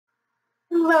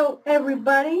Hello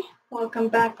everybody, welcome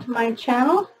back to my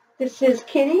channel. This is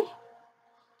Kitty.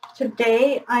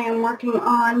 Today I am working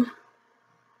on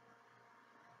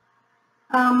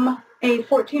a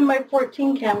 14 by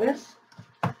 14 canvas.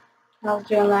 I was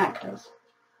doing that because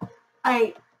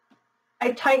I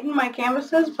tighten my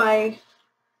canvases by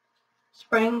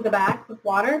spraying the back with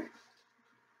water,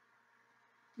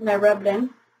 and I rubbed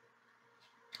in,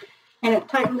 and it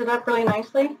tightened it up really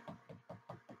nicely.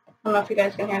 I don't know if you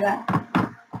guys can hear that.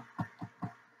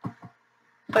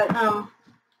 But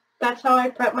that's how I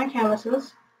prep my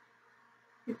canvases.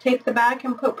 You take the back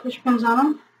and put push pins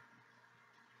on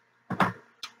them.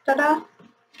 Ta-da!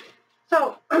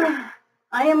 So, I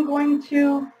am going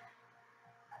to,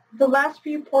 the last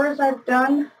few pours I've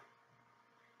done,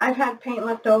 I've had paint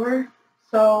left over,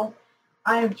 so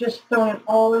I have just thrown it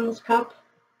all in this cup.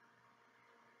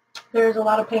 There's a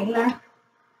lot of paint in there.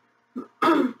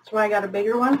 That's why I got a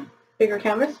bigger one, bigger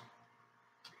canvas.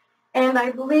 And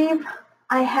I believe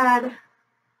I had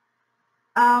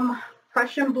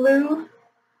Prussian Blue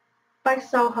by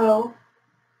Soho,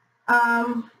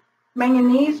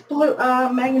 Manganese Blue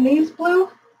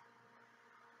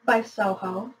by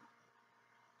Soho,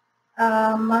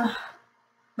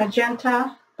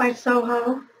 Magenta by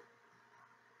Soho.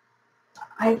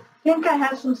 I think I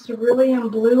had some Cerulean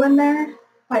Blue in there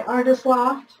by Artist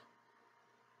Loft,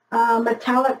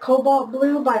 Metallic Cobalt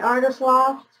Blue by Artist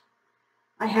Loft.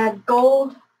 I had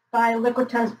Gold by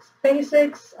Liquitex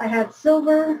Basics. I had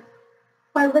Silver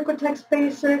by Liquitex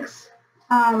Basics.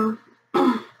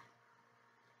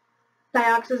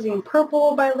 Dioxazine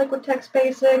Purple by Liquitex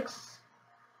Basics.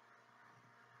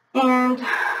 And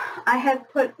I had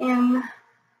put in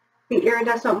the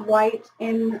iridescent white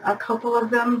in a couple of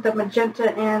them, the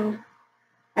magenta and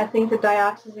I think the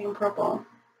dioxazine purple.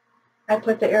 I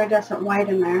put the iridescent white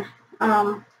in there.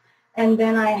 And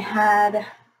then I had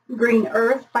Green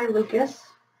Earth by Lucas.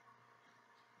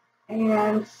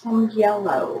 And some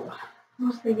yellow.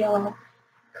 What's the yellow?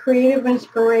 Creative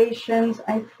Inspirations,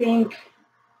 I think.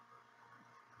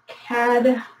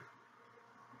 Cad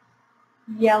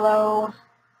Yellow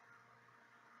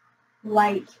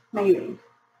Light, maybe.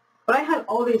 But I had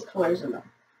all these colors in them.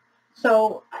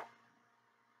 So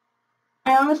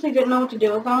I honestly didn't know what to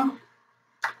do with them.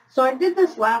 So I did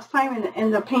this last time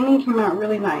and the painting came out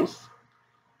really nice.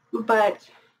 But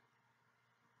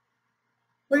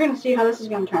we're going to see how this is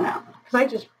going to turn out.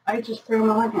 Because I just threw them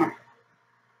all in here.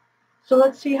 So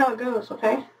let's see how it goes,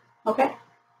 okay? Okay?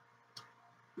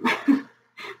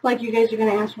 Like you guys are going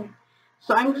to answer me.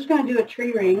 So I'm just going to do a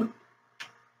tree ring.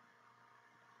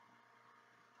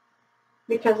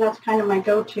 Because that's kind of my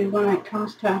go-to when it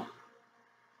comes to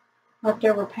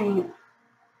leftover paint.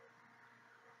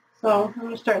 So I'm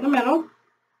going to start in the middle.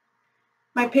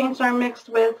 My paints are mixed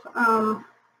with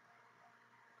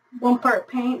 1 part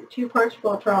paint, 2 parts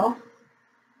Floetrol,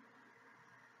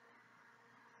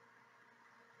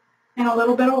 and a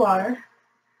little bit of water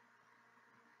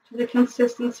to the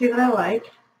consistency that I like.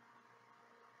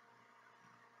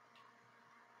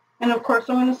 And of course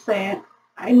I'm going to say it,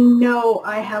 I know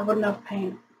I have enough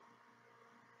paint.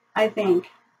 I think.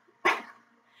 I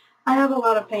have a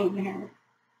lot of paint in here.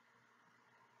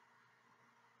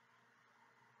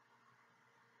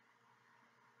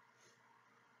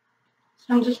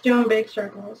 So I'm just doing big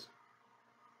circles.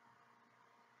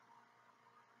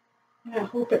 And I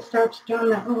hope it starts doing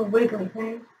that little wiggly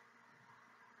thing.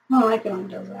 I don't like it when it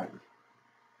does that.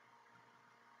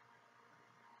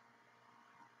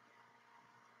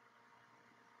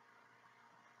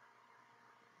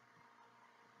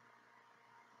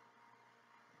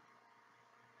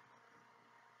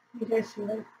 You guys see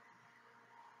that?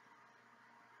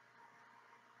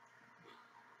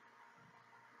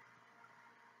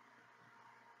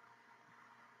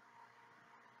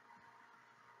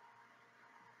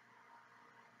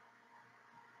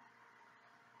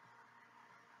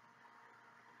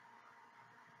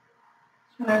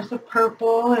 So there's the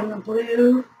purple and the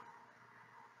blue,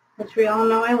 which we all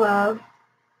know I love.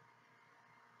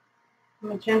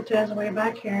 Magenta is way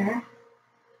back here.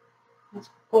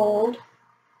 That's gold.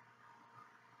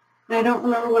 And I don't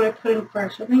remember what I put in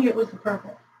first. I think it was the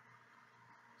purple.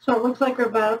 So it looks like we're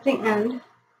about at the end.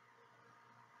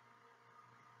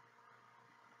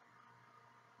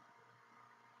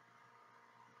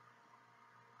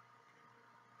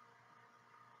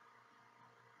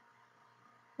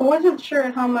 I wasn't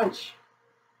sure how much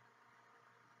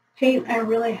paint I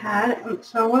really had, and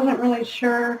so I wasn't really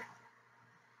sure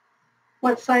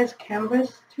what size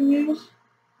canvas to use.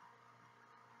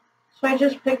 So I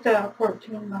just picked a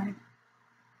 14 by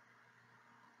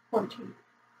 14.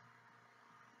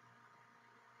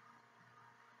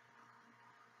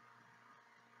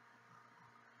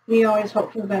 You always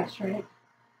hope for the best, right?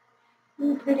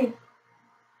 Ooh, pretty.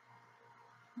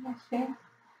 Let's see.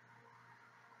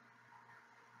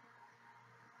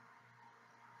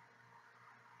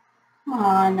 Come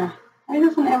on. Why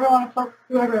doesn't everyone focus?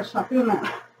 Whoever, stop doing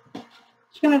that.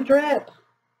 It's gonna drip.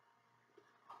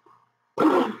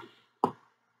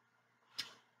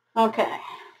 Okay.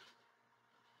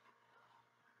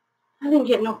 I didn't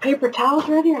get no paper towels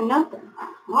ready or nothing.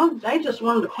 Well, I just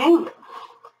wanted to paint it.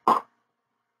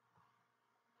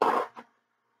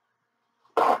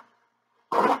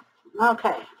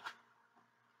 Okay.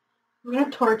 I'm going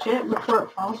to torch it before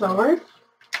it falls over.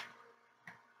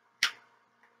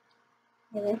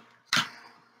 Okay.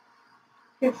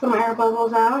 Get some air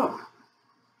bubbles out.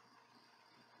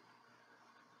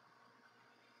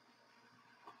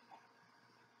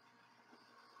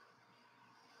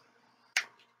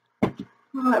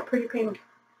 Oh, that pretty pink.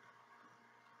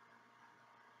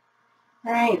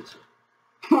 Alright.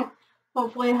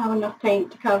 Hopefully I have enough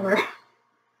paint to cover.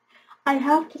 I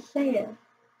have to say it.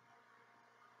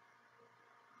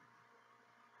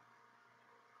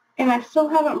 And I still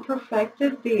haven't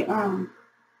perfected the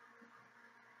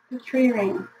tree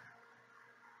ring.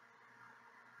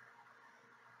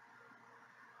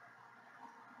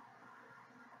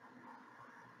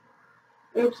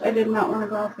 Oops, I did not want to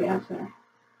go off the edge there.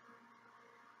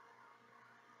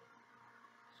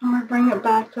 So I'm going to bring it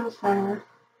back to the center.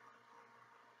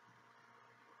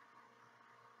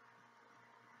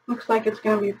 Looks like it's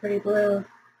going to be pretty blue.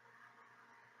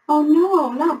 Oh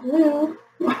no, not blue.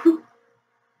 Back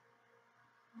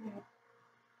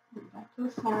to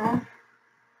the center.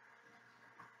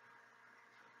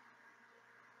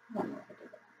 I'm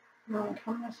going to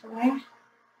come this way.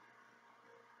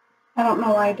 I don't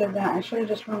know why I did that. I should have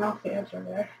just run off the edge of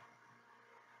there.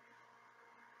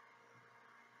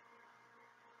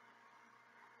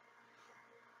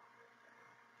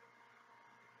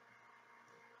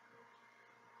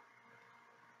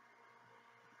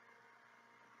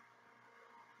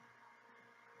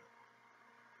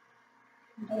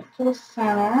 Back to the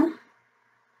center.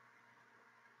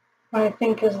 What I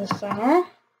think is the center.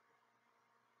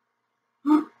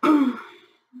 Come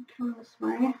this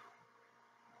way.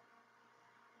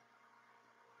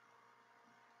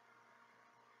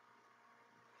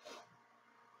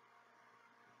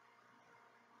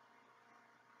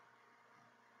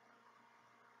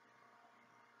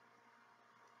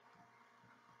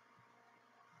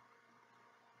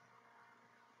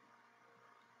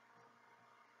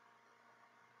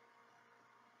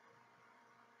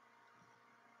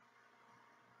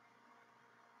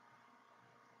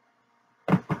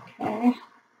 Okay.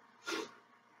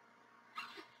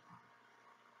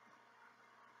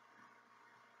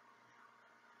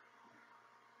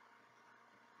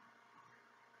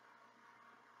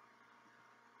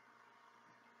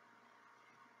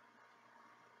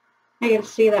 I can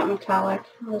see that metallic.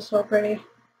 It was so pretty.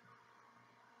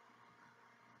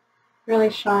 Really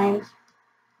shines.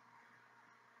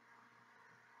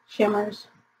 Shimmers.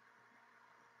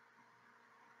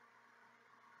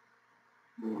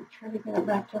 I'm going to try to get it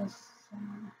back to the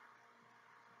center.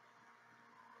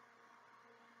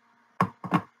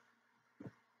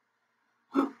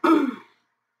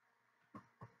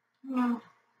 No.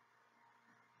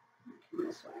 Come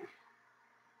this way.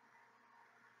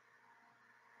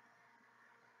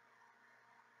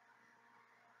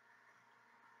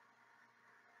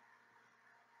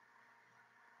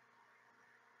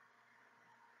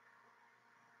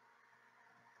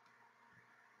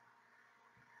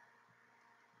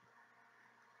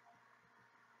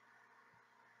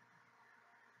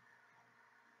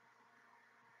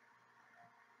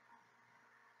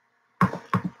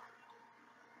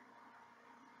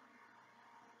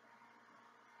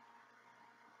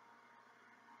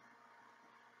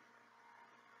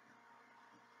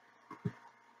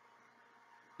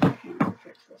 Okay, I'll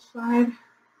fix this side. I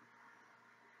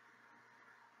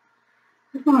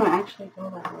think I'm going to actually go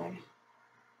that way.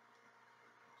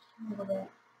 Just a little bit.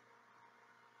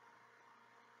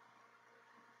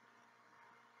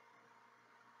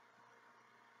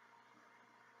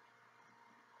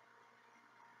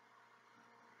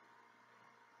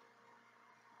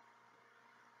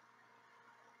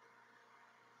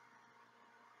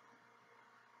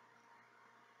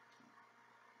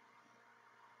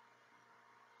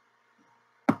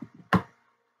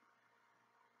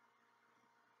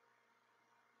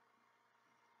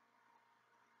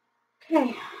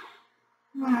 Okay.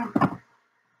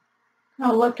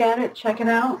 I'll look at it, check it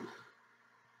out.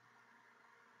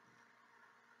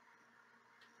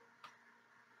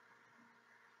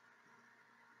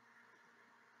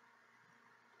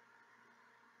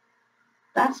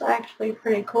 That's actually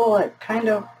pretty cool. It kind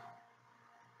of,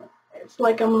 it's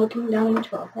like I'm looking down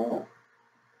into a hole.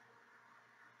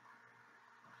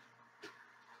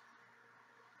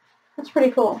 That's pretty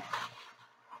cool.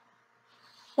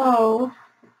 So,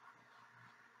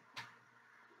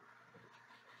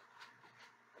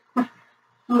 I'm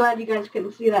glad you guys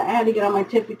couldn't see that. I had to get on my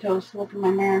tippy toes to look in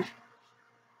my mirror.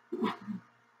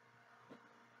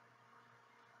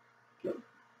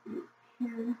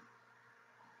 Here.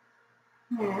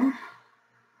 There.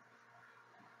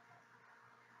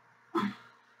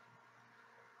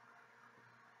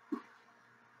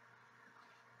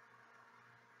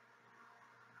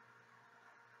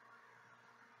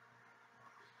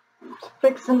 Just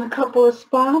fixing a couple of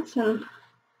spots and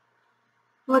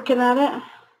looking at it.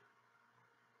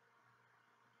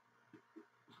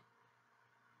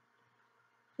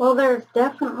 Well, there's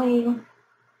definitely,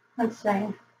 let's say,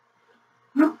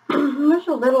 there's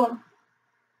a little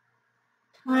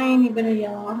tiny bit of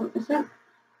yellow. Is that?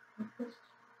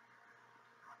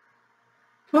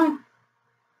 Come on.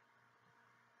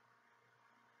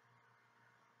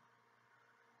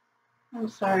 I'm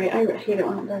sorry, I hate it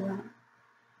when it does that.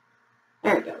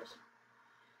 There it goes.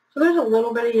 So there's a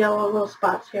little bit of yellow, little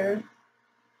spots here.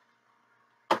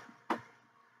 I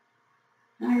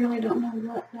really don't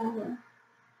know what that is.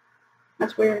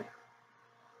 That's weird.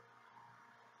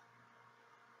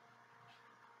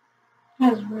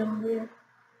 That is really weird.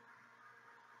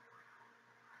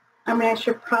 I mean, I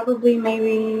should probably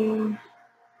maybe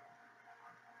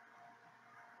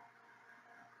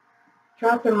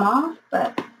drop him off,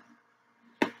 but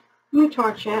let me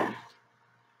torch it.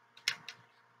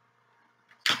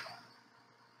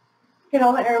 Get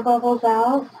all the air bubbles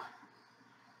out.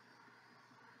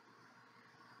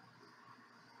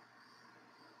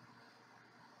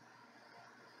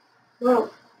 Whoa.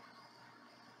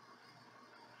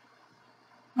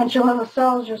 A bunch of little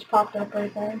cells just popped up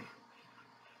right there.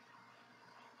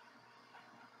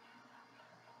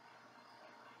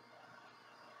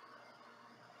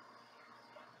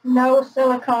 No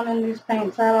silicone in these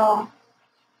paints at all.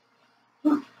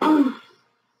 Okay.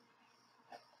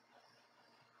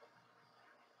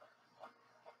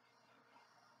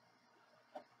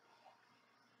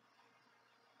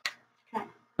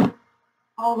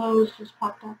 All those just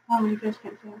popped up. Oh, you guys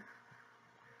can't see them.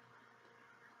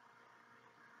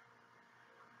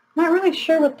 Not really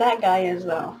sure what that guy is,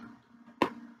 though.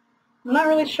 I'm not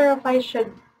really sure if I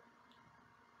should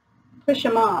push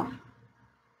him off.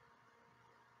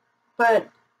 But,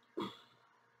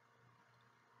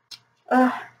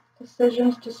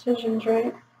 decisions,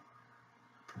 right?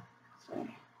 Let's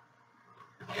see.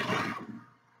 I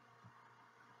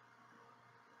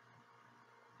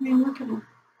mean, look at him.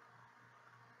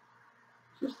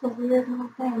 Just a weird little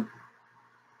thing.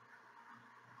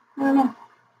 I don't know.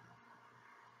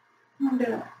 I'm gonna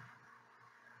do it.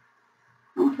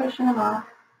 I'm pushing him off.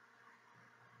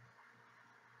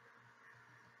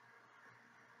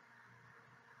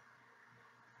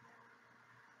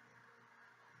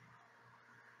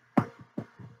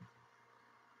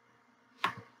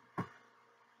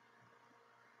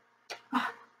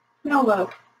 No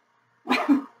look.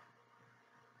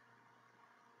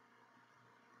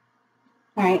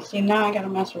 Alright, see, now I gotta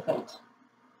mess with it.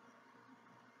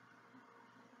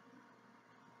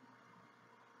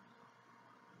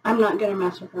 I'm not gonna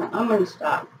mess with it. I'm gonna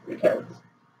stop because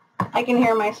I can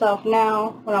hear myself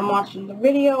now when I'm watching the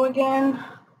video again,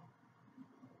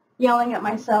 yelling at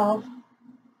myself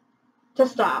to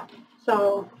stop.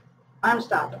 So, I'm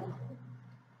stopping.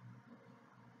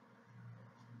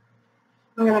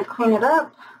 I'm gonna clean it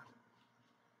up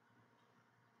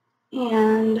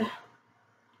and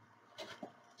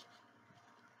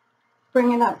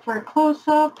bring it up for a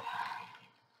close-up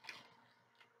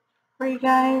for you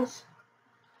guys.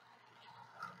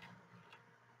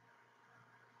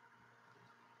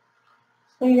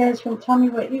 So you guys can tell me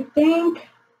what you think.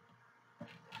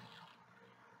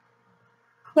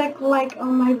 Click like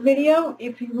on my video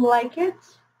if you like it.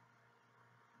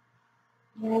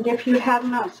 And if you have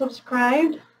not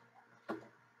subscribed,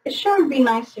 it sure would be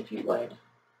nice if you would.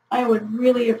 I would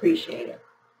really appreciate it.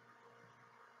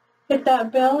 Hit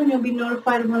that bell and you'll be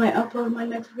notified when I upload my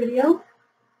next video.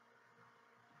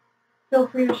 Feel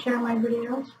free to share my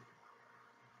videos.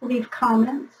 Leave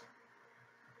comments.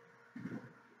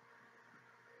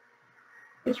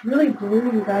 It's really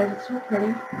blue, you guys. It's so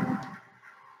pretty.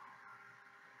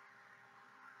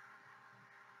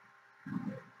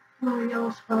 Little yellow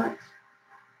spots.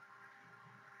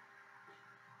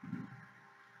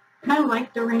 Kind of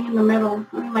like the ring in the middle.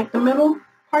 I mean, like the middle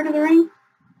part of the ring.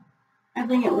 I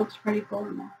think it looks pretty cool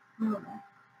in the middle there.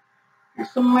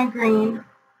 There's some of my green.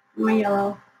 my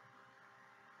yellow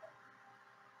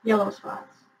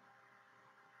spots.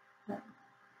 But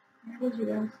there it is, you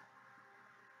guys.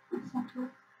 That's not too.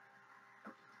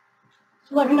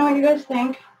 So let me know what you guys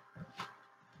think.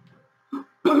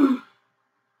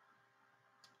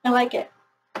 I like it.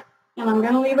 And I'm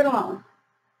going to leave it alone.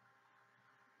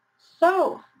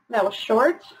 So, that was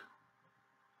short.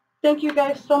 Thank you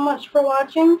guys so much for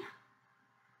watching.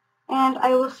 And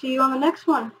I will see you on the next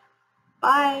one.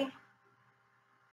 Bye.